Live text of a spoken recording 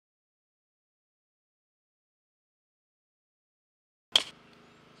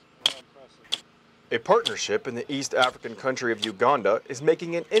A partnership in the East African country of Uganda is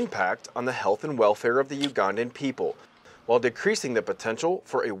making an impact on the health and welfare of the Ugandan people, while decreasing the potential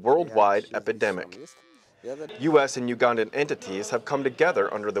for a worldwide epidemic. U.S. and Ugandan entities have come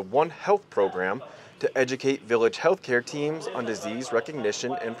together under the One Health program to educate village healthcare teams on disease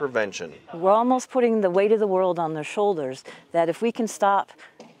recognition and prevention. We're almost putting the weight of the world on their shoulders, that if we can stop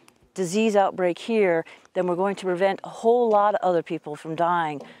disease outbreak here, then we're going to prevent a whole lot of other people from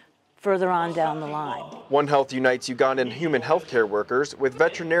dying further on down the line. One Health unites Ugandan human healthcare workers with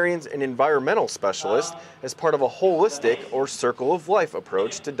veterinarians and environmental specialists as part of a holistic or circle of life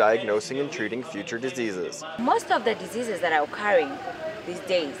approach to diagnosing and treating future diseases. Most of the diseases that are occurring these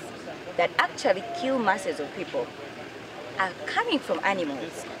days that actually kill masses of people are coming from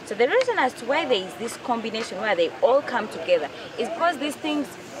animals. So the reason as to why there is this combination where they all come together is because these things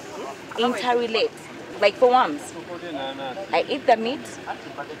interrelate. Like for worms, I eat the meat,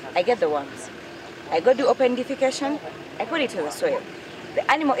 I get the worms. I go do open defecation, I put it in the soil.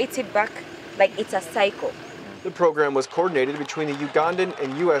 The animal eats it back, like it's a cycle. The program was coordinated between the Ugandan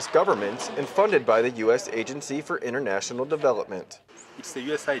and U.S. governments and funded by the U.S. Agency for International Development. It's the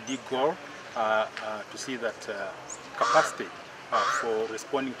USAID goal to see that capacity for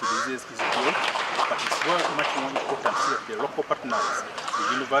responding to disease is built, but it's very much more important to see that the local partners,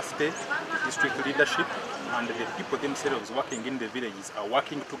 the university, the district leadership, and the people themselves working in the villages are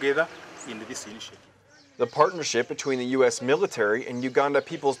working together in this initiative. The partnership between the U.S. military and Uganda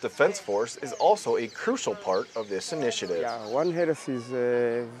People's Defense Force is also a crucial part of this initiative. Yeah, One Health is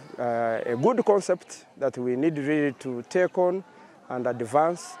a good concept that we need really to take on and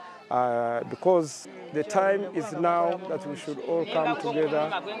advance. Because the time is now that we should all come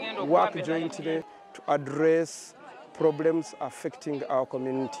together, work jointly to address problems affecting our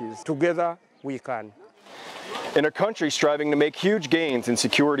communities. Together, we can. In a country striving to make huge gains in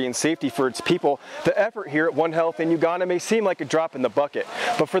security and safety for its people, the effort here at One Health in Uganda may seem like a drop in the bucket.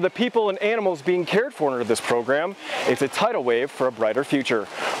 But for the people and animals being cared for under this program, it's a tidal wave for a brighter future.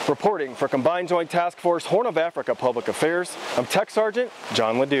 Reporting for Combined Joint Task Force Horn of Africa Public Affairs, I'm Tech Sergeant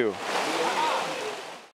Jon LaDue.